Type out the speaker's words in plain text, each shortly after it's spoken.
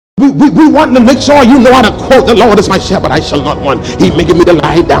We want to make sure you know how to quote, the Lord is my shepherd, I shall not want. He maketh me to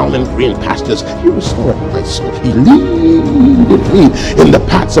lie down in green pastures. He restored my soul. He leadeth me in the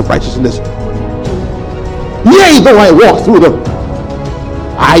paths of righteousness. Yea, though I walk through them,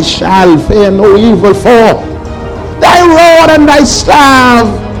 I shall fear no evil, for thy rod and thy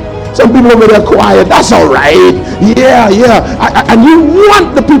staff. Some people over there quiet. That's all right. Yeah. And you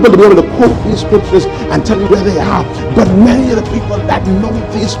want the people to be able to quote these scriptures and tell you where they are. But many of the people that know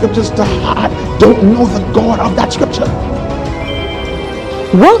these scriptures to heart don't know the God of that scripture.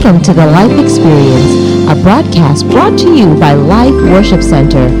 Welcome to the Life Experience, a broadcast brought to you by Life Worship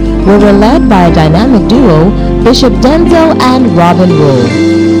Center, where we're led by a dynamic duo, Bishop Denzel and Robin Rowe.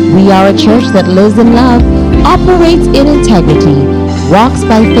 We are a church that lives in love, operates in integrity, walks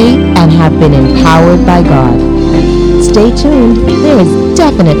by faith, and have been empowered by God. Stay tuned, there is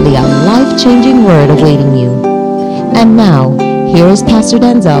definitely a life-changing word awaiting you. And now, here is Pastor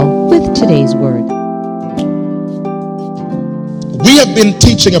Denzel with today's word. We have been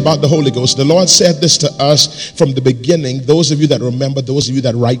teaching about the Holy Ghost. The Lord said this to us from the beginning. Those of you that remember, those of you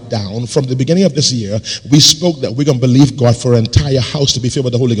that write down, from the beginning of this year, we spoke that we're going to believe God for an entire house to be filled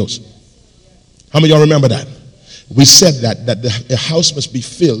with the Holy Ghost. How many of y'all remember that? We said that the house must be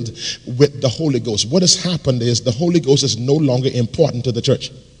filled with the Holy Ghost. What has happened is the Holy Ghost is no longer important to the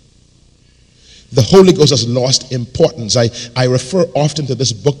church. The Holy Ghost has lost importance. I refer often to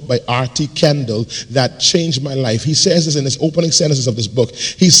this book by R.T. Kendall that changed my life. He says this in his opening sentences of this book.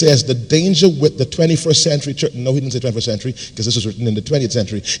 He says the danger with the 21st century church, no, he didn't say 21st century because this was written in the 20th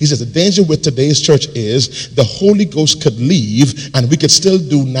century. He says the danger with today's church is the Holy Ghost could leave and we could still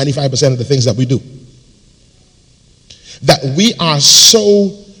do 95% of the things that we do. That we are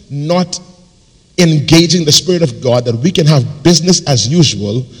so not engaging the Spirit of God that we can have business as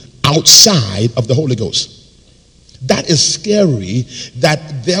usual outside of the Holy Ghost. That is scary,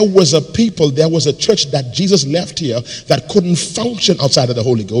 that there was a church that Jesus left here that couldn't function outside of the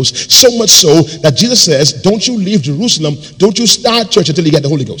Holy Ghost, so much so that Jesus says, don't you leave Jerusalem, don't you start church until you get the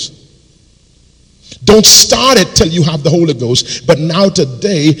Holy Ghost. Don't start it till you have the Holy Ghost. But now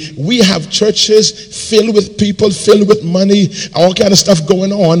today, we have churches filled with people, filled with money, all kind of stuff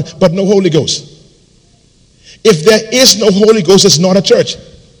going on, but no Holy Ghost. If there is no Holy Ghost, it's not a church.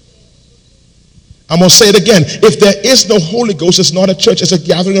 I'm going to say it again. If there is no Holy Ghost, it's not a church. It's a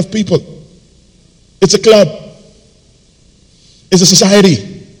gathering of people. It's a club. It's a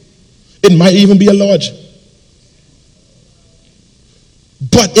society. It might even be a lodge.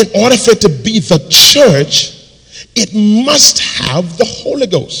 But in order for it to be the church, it must have the Holy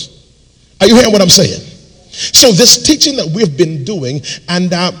Ghost. Are you hearing what I'm saying? So this teaching that we've been doing, and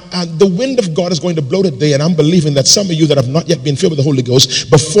the wind of God is going to blow today, and I'm believing that some of you that have not yet been filled with the Holy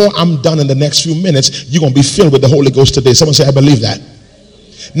Ghost, before I'm done in the next few minutes, you're going to be filled with the Holy Ghost today. Someone say, I believe that.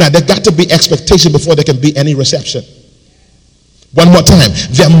 Now, there got to be expectation before there can be any reception. One more time.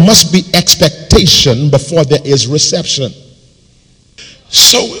 There must be expectation before there is reception.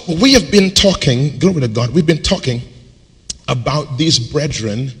 So we have been talking, glory to God, we've been talking about these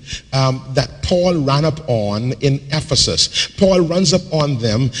brethren that Paul ran up on in Ephesus. Paul runs up on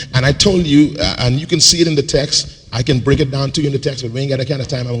them, and I told you, and you can see it in the text. I can break it down to you in the text, but we ain't got that kind of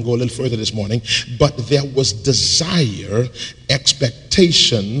time. I'm going to go a little further this morning. But there was desire,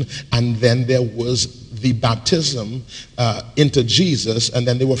 expectation, and then there was the baptism into Jesus, and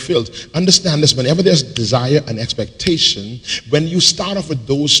then they were filled. Understand this, whenever there's desire and expectation, when you start off with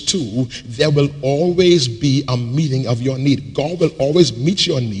those two, there will always be a meeting of your need. God will always meet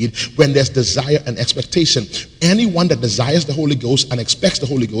your need when there's desire and expectation. Anyone that desires the Holy Ghost and expects the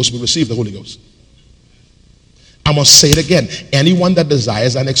Holy Ghost will receive the Holy Ghost. I must say it again. Anyone that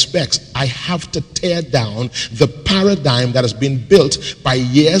desires and expects, I have to tear down the paradigm that has been built by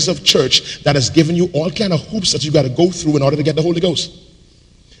years of church that has given you all kind of hoops that you got to go through in order to get the Holy Ghost.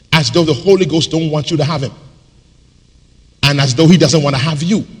 As though the Holy Ghost don't want you to have him. And as though he doesn't want to have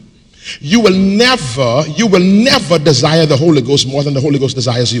you. You will never desire the Holy Ghost more than the Holy Ghost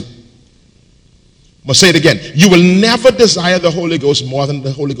desires you. I'm going to say it again. You will never desire the Holy Ghost more than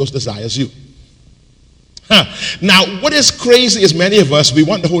the Holy Ghost desires you. Now, what is crazy is many of us, we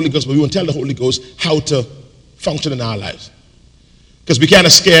want the Holy Ghost, but we won't tell the Holy Ghost how to function in our lives. Because we kind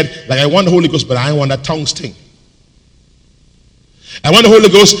of scared, like, I want the Holy Ghost, but I don't want that tongues thing. I want the Holy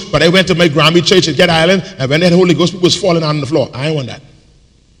Ghost, but I went to my Grammy church in Cat Island, and when they had the Holy Ghost, people was falling on the floor. I don't want that.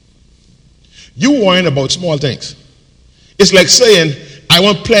 You worrying about small things. It's like saying, I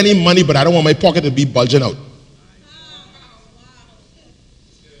want plenty of money, but I don't want my pocket to be bulging out.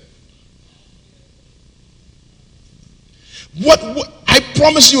 What I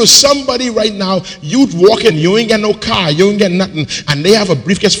promise you, somebody right now, you walking, you ain't got no car, you ain't got nothing, and they have a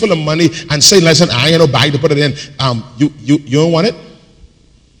briefcase full of money and say, listen, I ain't got no bag to put it in. You don't want it?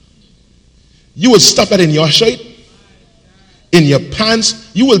 You would stuff that in your shirt, in your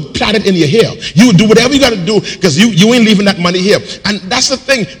pants. You will plait it in your hair. You will do whatever you got to do because you ain't leaving that money here. And that's the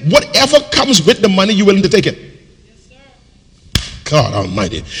thing. Whatever comes with the money, you're willing to take it. God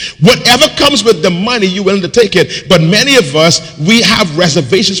Almighty. Whatever comes with the money, you're willing to take it. But many of us, we have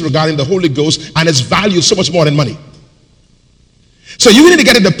reservations regarding the Holy Ghost, and its value so much more than money. So you need to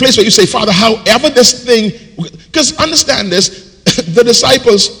get to the place where you say, Father, however this thing, because understand this, the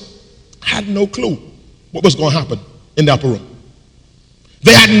disciples had no clue what was going to happen in the upper room.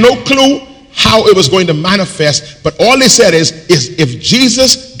 They had no clue how it was going to manifest, but all they said is if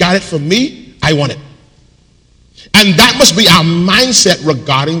Jesus got it for me, I want it. And that must be our mindset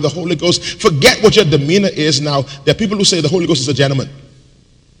regarding the Holy Ghost. Forget what your demeanor is now. There are people who say the Holy Ghost is a gentleman.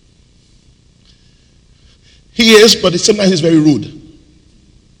 He is, but sometimes he's very rude.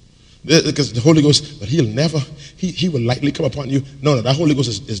 Because the Holy Ghost, but he'll never, he will lightly come upon you. No, that Holy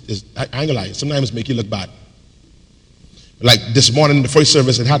Ghost is I ain't gonna lie, sometimes make you look bad. Like this morning in the first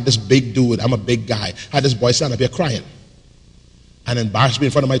service, it had this big dude, I'm a big guy, had this boy stand up here crying and embarrassed me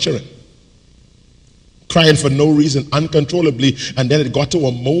in front of my children. Crying for no reason, uncontrollably, and then it got to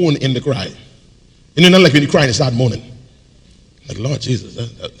a moan in the cry. You know, not like when you cry and you start moaning. Like, Lord Jesus.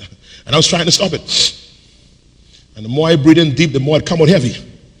 And I was trying to stop it. And the more I breathe in deep, the more it come out heavy.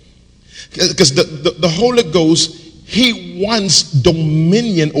 Because the Holy Ghost, he wants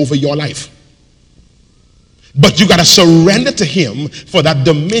dominion over your life. But you got to surrender to him for that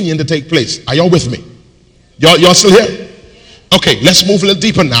dominion to take place. Are y'all with me? Y'all still here? Okay, let's move a little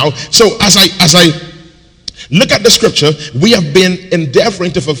deeper now. So as I look at the scripture, we have been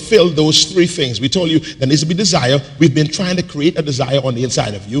endeavoring to fulfill those three things. We told you there needs to be desire. We've been trying to create a desire on the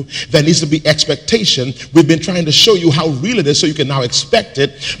inside of you. There needs to be expectation. We've been trying to show you how real it is so you can now expect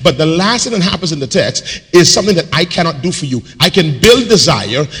it. But the last thing that happens in the text is something that I cannot do for you. I can build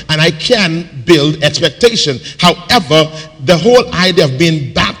desire and I can build expectation. However, the whole idea of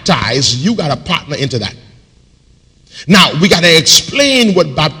being baptized, you got to partner into that. Now, we got to explain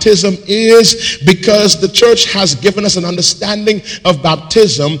what baptism is because the church has given us an understanding of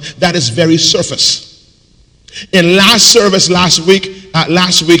baptism that is very surface. In last service last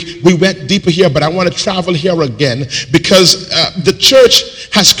week, we went deeper here, but I want to travel here again because the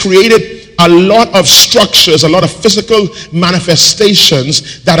church has created a lot of structures, a lot of physical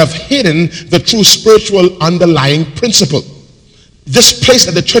manifestations that have hidden the true spiritual underlying principle. This place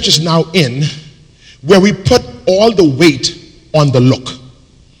that the church is now in, where we put all the weight on the look,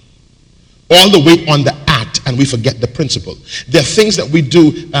 all the weight on the act, and we forget the principle. There are things that we do,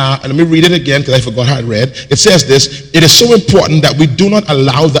 and let me read it again because I forgot how I read. It says this: it is so important that we do not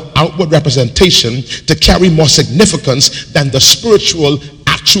allow the outward representation to carry more significance than the spiritual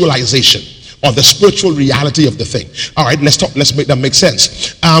actualization or the spiritual reality of the thing. All right, let's make that make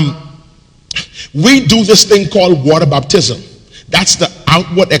sense. We do this thing called water baptism. That's the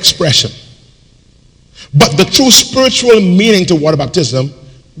outward expression. But the true spiritual meaning to water baptism,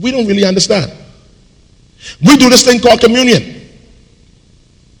 we don't really understand. We do this thing called communion.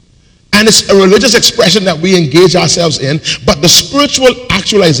 And it's a religious expression that we engage ourselves in, but the spiritual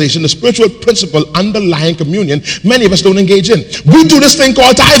actualization, the spiritual principle underlying communion, many of us don't engage in. We do this thing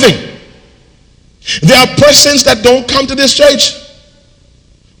called tithing. There are persons that don't come to this church.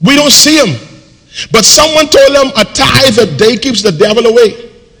 We don't see them. But someone told them a tithe a day keeps the devil away.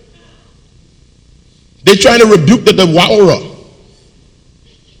 They're trying to rebuke the devourer.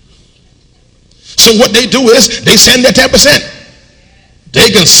 So what they do is they send their 10%.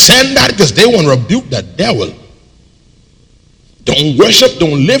 They can send that because they want to rebuke the devil. Don't worship,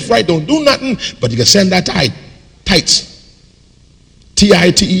 don't live right, don't do nothing, but you can send that tithes.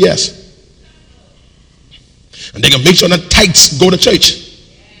 T-I-T-E-S. And they can make sure that tithes go to church.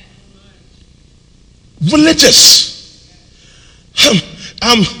 Religious.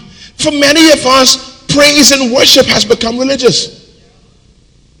 For many of us, praise and worship has become religious.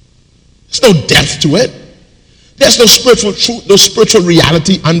 There's no depth to it. There's no spiritual truth, no spiritual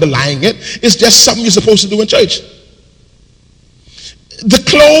reality underlying it. It's just something you're supposed to do in church. The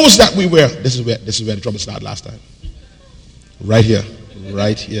clothes that we wear, this is where the trouble started last time. Right here.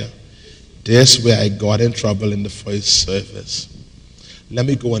 This is where I got in trouble in the first service. Let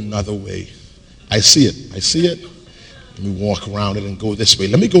me go another way. I see it. Let me walk around it and go this way.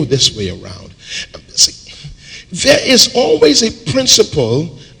 Let me go this way around. See, there is always a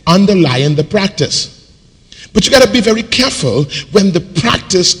principle underlying the practice. But you got to be very careful when the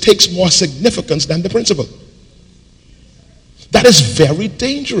practice takes more significance than the principle. That is very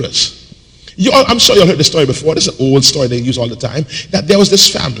dangerous. I'm sure you've heard this story before. This is an old story they use all the time. That there was this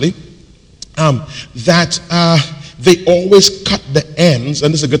family that they always cut the ends,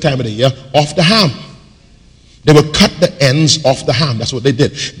 and this is a good time of the year, off the ham. They would cut the ends off the ham. That's what they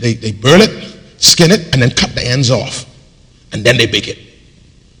did. They burn it, skin it, and then cut the ends off. And then they bake it.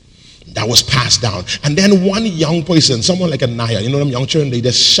 That was passed down. And then one young person, someone like a Naya, you know them young children, they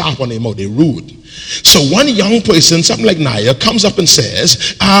just sharp on their mouth, they rude. So one young person, something like Naya, comes up and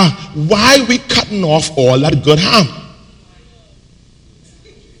says, why are we cutting off all that good ham?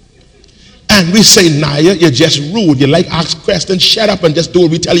 And we say, Naya, you're just rude. You like ask questions, shut up and just do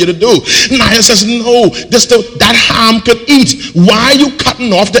what we tell you to do. Naya says, no, that ham could eat. Why are you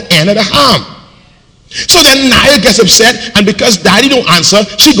cutting off the end of the ham? So then Naya gets upset, and because Daddy don't answer,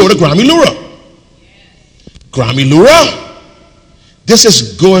 she go to Grammy Lura. Grammy Lura, this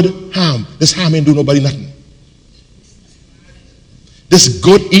is good ham. This ham ain't do nobody nothing. This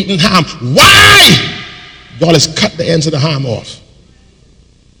good eating ham. Why? Y'all has cut the ends of the ham off.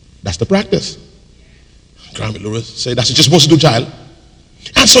 That's the practice. Grammy Lura say that's what you're supposed to do, child.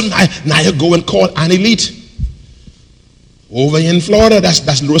 And so Naya go and call Annie Leet. Over in Florida,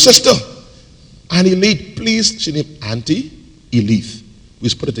 that's Lura's sister. Annie Leet, please. She named Auntie Elith. We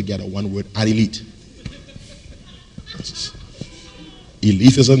just put it together, one word, Annie Leet.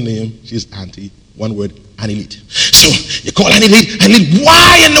 Elith is her name. She's Auntie, one word, Annie Leet. So you call Annie Leet. Annie Leet,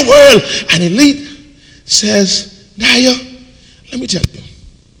 why in the world? Annie Leet says, Naya, let me tell you.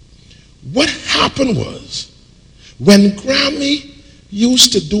 What happened was, when Grammy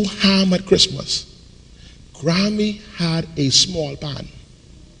used to do ham at Christmas, Grammy had a small pan.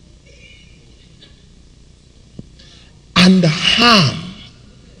 And the ham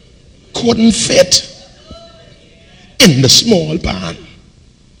couldn't fit in the small pan.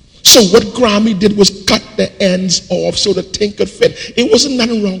 So what Grammy did was cut the ends off so the thing could fit. It wasn't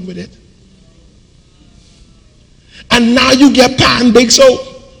nothing wrong with it. And now you get pan big so.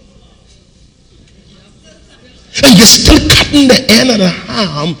 And you're still cutting the end of the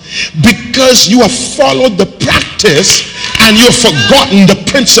ham because you have followed the practice and you've forgotten the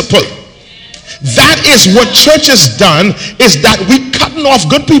principle. That is what church has done, is that we cutting off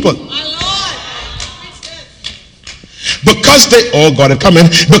good people. Because they, oh God, come in,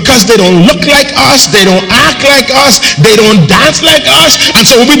 because they don't look like us, they don't act like us, they don't dance like us, and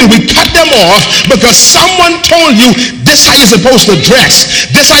so what we do, we cut them off because someone told you this how you're supposed to dress,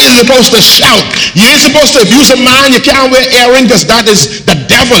 this how you're supposed to shout. You ain't supposed to, if you're a man, you can't wear earrings because that is the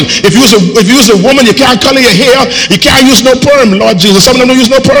devil. If you're a woman, you can't color your hair, you can't use no perm, Lord Jesus. Some of them don't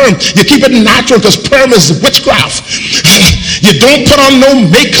use no perm. You keep it natural because perm is witchcraft. You don't put on no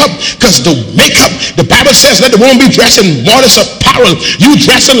makeup because the makeup, the Bible says, let the woman be dressed in modest apparel. You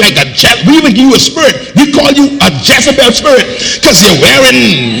dressing like a we even give you a spirit. We call you a Jezebel spirit because you're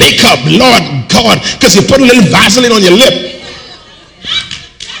wearing makeup, Lord God, because you put a little Vaseline on your lip.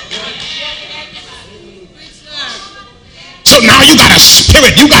 So now you got a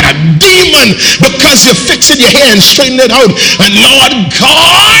spirit, you got a demon because you're fixing your hair and straightening it out. And Lord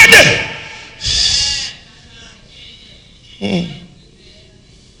God,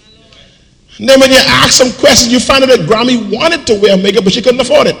 and then when you ask some questions, you find out that Grammy wanted to wear makeup, but she couldn't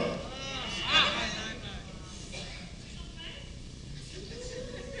afford it.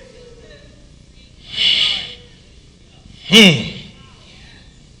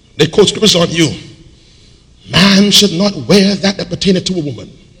 They quote scriptures on you. Man should not wear that pertaineth to a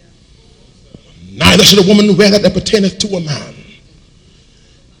woman. Neither should a woman wear that pertaineth to a man.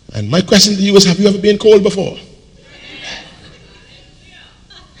 And my question to you is, have you ever been cold before?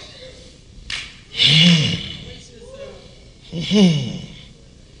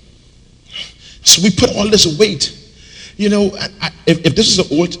 So we put all this weight. You know, if this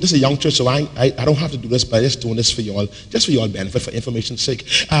is a young church, so I don't have to do this, but I'm just doing this for y'all, just for y'all benefit, for information's sake.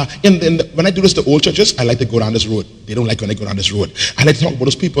 When I do this to old churches, I like to go down this road. They don't like when I go down this road. I like to talk about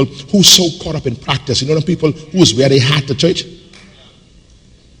those people who so caught up in practice. You know, the people who's wear their hat to church.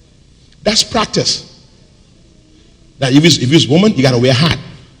 That's practice. That if you're a woman, you got to wear a hat.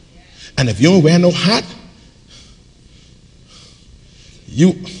 And if you don't wear no hat,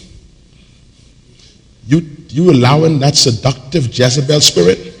 you allowing that seductive Jezebel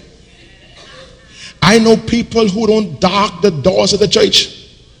spirit. I know people who don't dark the doors of the church.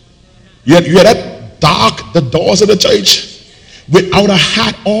 You hear that? Dark the doors of the church without a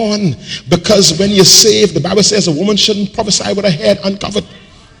hat on, because when you're saved, the Bible says a woman shouldn't prophesy with her head uncovered.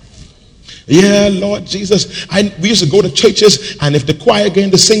 Yeah, Lord Jesus. We used to go to churches, and if the choir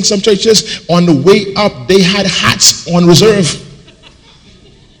going to sing some churches, on the way up, they had hats on reserve.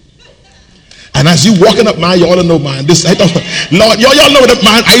 And as you walking up, man, you all know, man, this, Lord, y'all know that,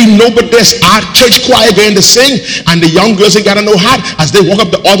 man, I know but this, our church choir going to sing, and the young girls ain't got no hat. As they walk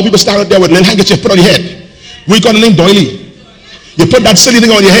up, all the people stand up there with a little handkerchief put on your head. We got the name Doily. You put that silly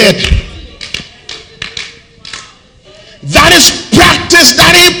thing on your head. That is practice,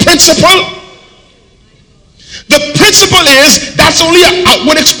 that ain't principle. The principle is, that's only an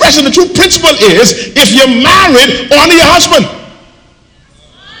outward expression. The true principle is, if you're married, honor your husband.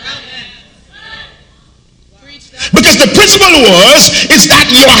 Because the principle is that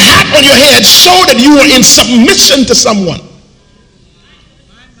your hat on your head showed that you were in submission to someone.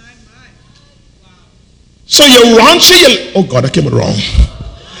 So you're raunchy, oh God, I came it wrong.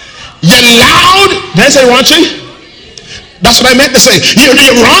 You're loud, did I say raunchy? That's what I meant to say. You're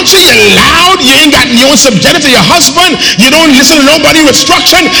raunchy, you're loud, you ain't subjected to your husband, you don't listen to nobody's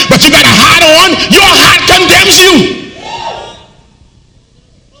instruction, but you got a hat on, your hat condemns you.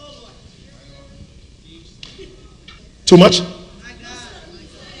 Too much?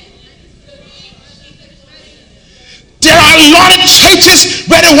 There are a lot of churches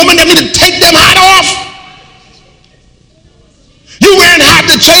where the women need to take them hat off. You wearing hat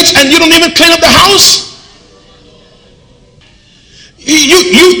to church and you don't even clean up the house.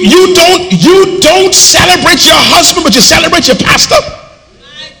 You don't celebrate your husband, but you celebrate your pastor.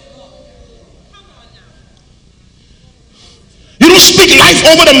 You don't speak life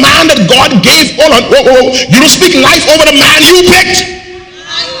over the man that God gave. You don't speak life over the man you picked.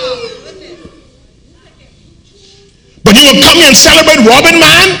 But you will come here and celebrate Robin,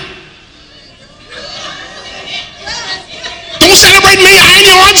 man. Don't celebrate me, I ain't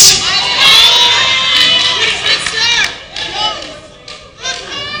yours.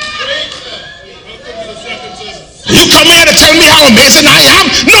 You come here to tell me how amazing I am.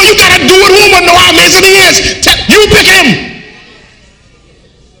 No, you gotta do it. Who would know how amazing he is? You pick him.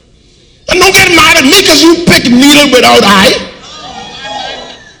 And don't get mad at me because you pick needle without eye.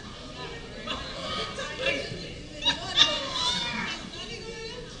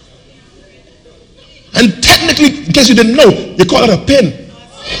 And technically, in case you didn't know, you call it a pin.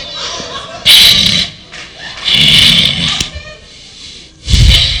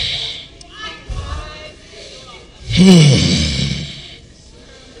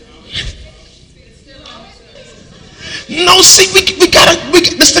 No, see, we gotta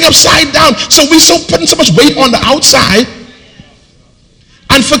get this thing upside down. So we so putting so much weight on the outside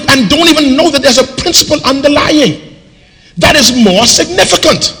and don't even know that there's a principle underlying that is more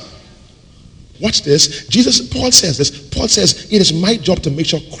significant. Watch this. Paul says this. Paul says, it is my job to make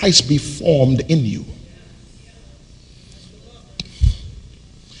sure Christ be formed in you.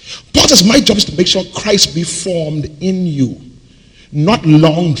 Paul says, my job is to make sure Christ be formed in you, not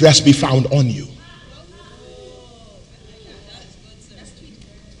long dress be found on you.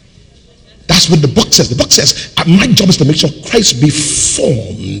 That's what the book says. The book says, my job is to make sure Christ be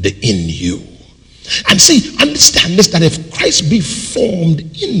formed in you. And see, understand this, that if Christ be formed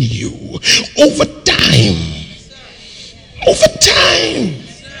in you, over time,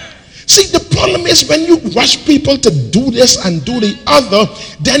 see, the problem is when you rush people to do this and do the other,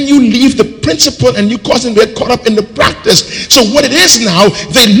 then you leave the principle and you cause them to get caught up in the practice. So what it is now,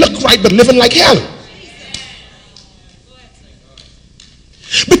 they look right but living like hell.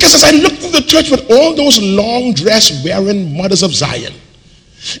 Because as I look through the church with all those long dress wearing mothers of Zion,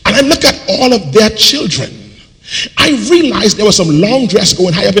 and I look at all of their children, I realized there was some long dress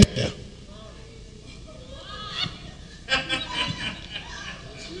going high up in there.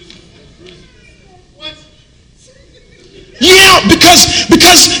 Yeah, because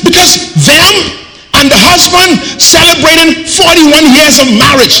them and the husband celebrating 41 years of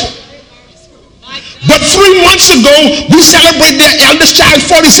marriage. But 3 months ago, we celebrate their eldest child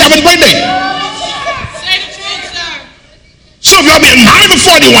 47th birthday. So if y'all been married for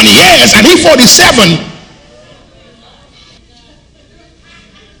 41 years and he 47,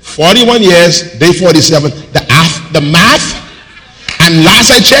 41 years, they 47, the math, and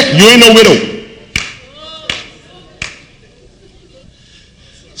last I checked, you ain't no widow.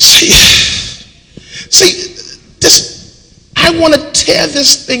 See, this, I want to tear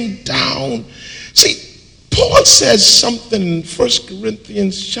this thing down. See, Paul says something in 1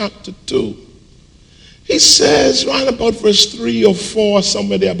 Corinthians chapter 2. He says, right about verse 3 or 4,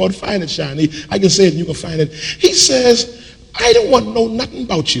 somewhere there, about find it, Shiny. I can say it and you can find it. He says, I don't want to know nothing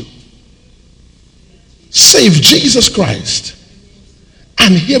about you save Jesus Christ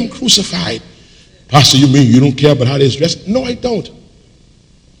and him crucified. Pastor, you mean you don't care about how they're dressed? No, I don't.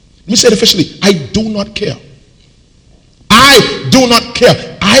 Let me say it officially. I do not care. I do not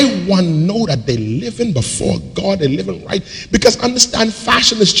care. I want to know that they're living before God, they're living right. Because understand,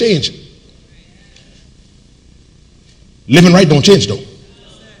 fashion is changing. Living right don't change though.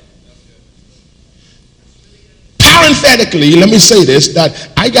 Parenthetically, let me say this,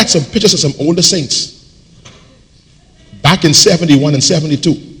 that I got some pictures of some older saints back in 71 and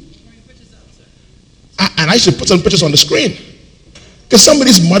 72. And I should put some pictures on the screen. Because some of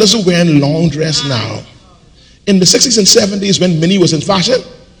these mothers are wearing long dress now. In the 60s and 70s when mini was in fashion,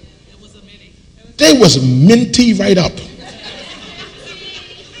 they was minty right up.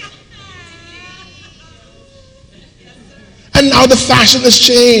 And now the fashion has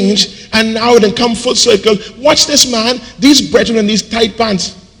changed, and now it come full circle. Watch this, man. These brethren in these tight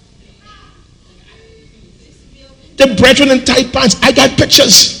pants. The brethren in tight pants. I got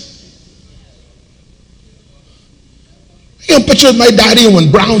pictures. I got a picture of my daddy in one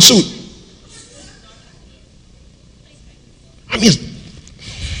brown suit. I mean,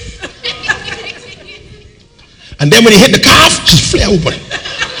 and then when he hit the calf, just flare open.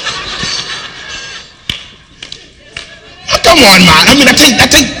 Come on, man. I mean, I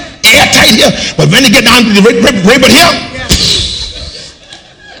think airtight here. But when you get down to the ribbon here.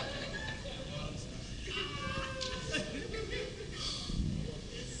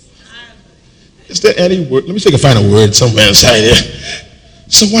 Is there any word? Let me see if I can find a word somewhere inside here.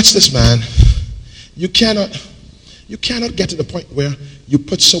 So watch this, man. You cannot get to the point where you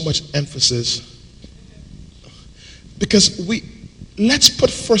put so much emphasis. Because let's put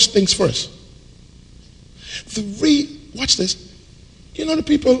first things first. Watch this. You know the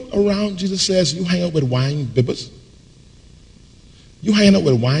people around Jesus says you hang out with wine bibbers? You hang out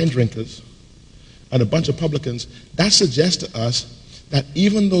with wine drinkers and a bunch of publicans. That suggests to us that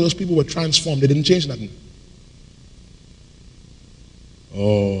even though those people were transformed, they didn't change nothing.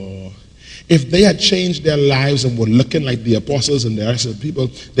 Oh, if they had changed their lives and were looking like the apostles and the rest of the people,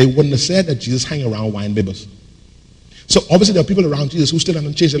 they wouldn't have said that Jesus hang around wine bibbers. So obviously there are people around Jesus who still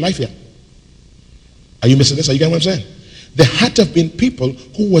haven't changed their life yet. Are you missing this? Are you getting what I'm saying? There had to have been people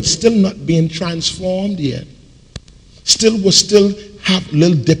who were still not being transformed yet. Still have a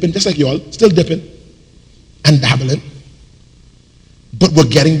little dipping, just like you all, still dipping and dabbling. But we're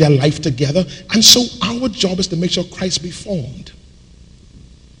getting their life together. And so our job is to make sure Christ be formed.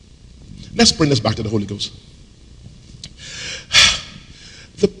 Let's bring this back to the Holy Ghost.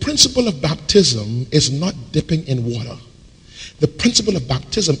 The principle of baptism is not dipping in water. The principle of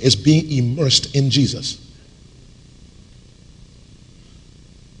baptism is being immersed in Jesus.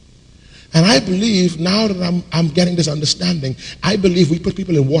 And I believe, now that I'm getting this understanding, I believe we put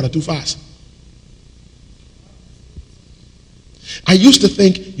people in water too fast. I used to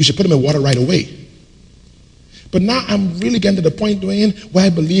think you should put them in water right away. But now I'm really getting to the point, Dwayne, where I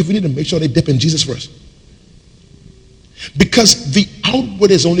believe we need to make sure they dip in Jesus first. Because the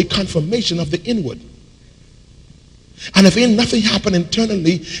outward is only confirmation of the inward. And if ain't nothing happen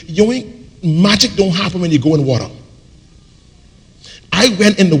internally, magic don't happen when you go in water. I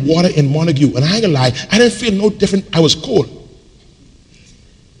went in the water in Montague, and I ain't gonna lie, I didn't feel no different. I was cold.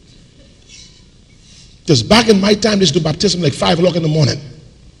 Because back in my time, they used to do baptism like 5 o'clock in the morning.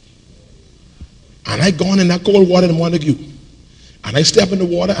 And I gone in that cold water in Montague. And I stepped in the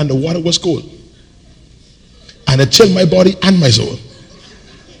water, and the water was cold. And it chilled my body and my soul.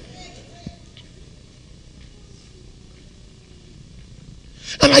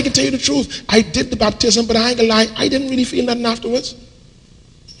 And I can tell you the truth. I did the baptism, but I ain't gonna lie, I didn't really feel nothing afterwards.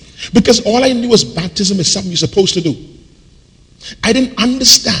 Because all I knew was baptism is something you're supposed to do. I didn't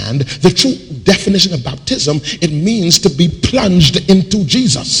understand the true definition of baptism. It means to be plunged into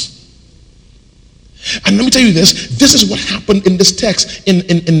Jesus. And let me tell you this is what happened in this text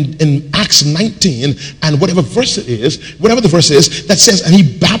in Acts 19 and whatever the verse is that says, and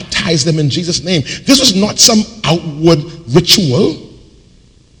he baptized them in Jesus' name. This was not some outward ritual.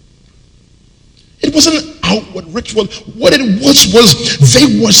 It wasn't an outward ritual. What it was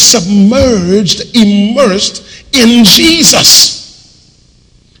they were submerged, immersed in Jesus.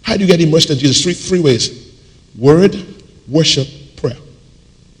 How do you get immersed in Jesus? Three ways. Word, worship, prayer.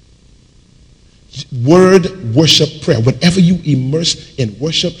 Word, worship, prayer. Whenever you immerse in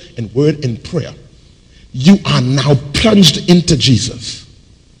worship and word and prayer, you are now plunged into Jesus.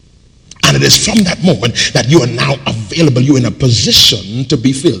 And it is from that moment that you are now available. You're in a position to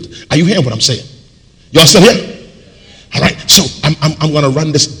be filled. Are you hearing what I'm saying? Y'all still here? All right. So I'm going to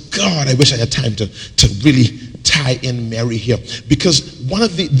run this. God, I wish I had time to really tie in Mary here. Because one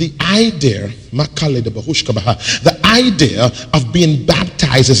of the idea of being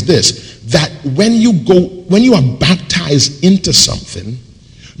baptized is this, that when you are baptized into something,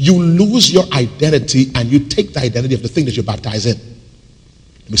 you lose your identity and you take the identity of the thing that you're baptized in.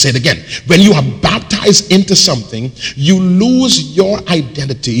 Let me say it again. When you are baptized baptized into something, you lose your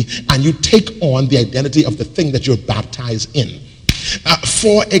identity and you take on the identity of the thing that you're baptized in.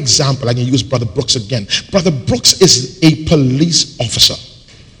 For example, I can use Brother Brooks again. Brother Brooks is a police officer.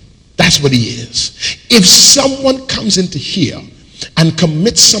 That's what he is. If someone comes into here and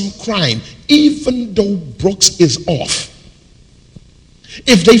commits some crime, even though Brooks is off,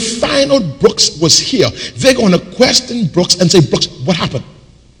 if they find out Brooks was here, they're going to question Brooks and say, Brooks, what happened?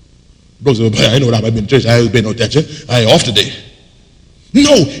 Brooks said, I know that I've been in church. I haven't paid no attention. I off today.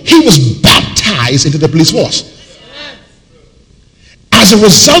 No, he was baptized into the police force. As a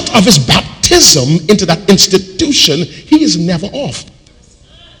result of his baptism into that institution, he is never off.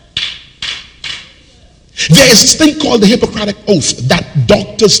 There is this thing called the Hippocratic Oath that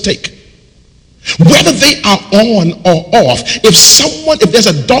doctors take. Whether they are on or off, if there's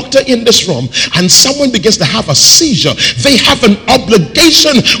a doctor in this room and someone begins to have a seizure, they have an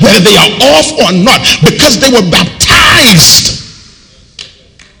obligation, whether they are off or not, because they were baptized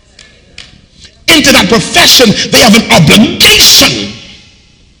into that profession, they have an obligation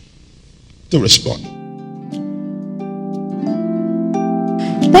to respond.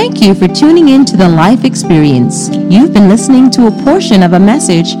 Thank you for tuning in to the Life Experience. You've been listening to a portion of a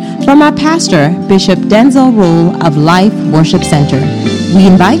message from our pastor, Bishop Denzel Rolle of Life Worship Center. We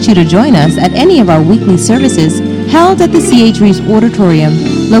invite you to join us at any of our weekly services held at the C.H. Reeves Auditorium,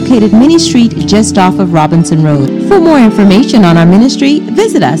 located Minnie Street just off of Robinson Road. For more information on our ministry,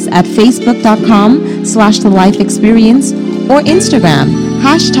 visit us at facebook.com/The Life Experience or Instagram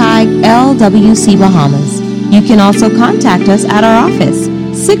 #LWC Bahamas. You can also contact us at our office,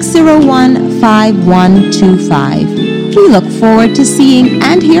 601-5125. We look forward to seeing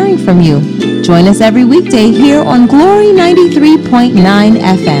and hearing from you. Join us every weekday here on Glory 93.9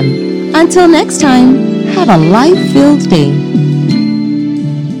 FM. Until next time, have a life-filled day.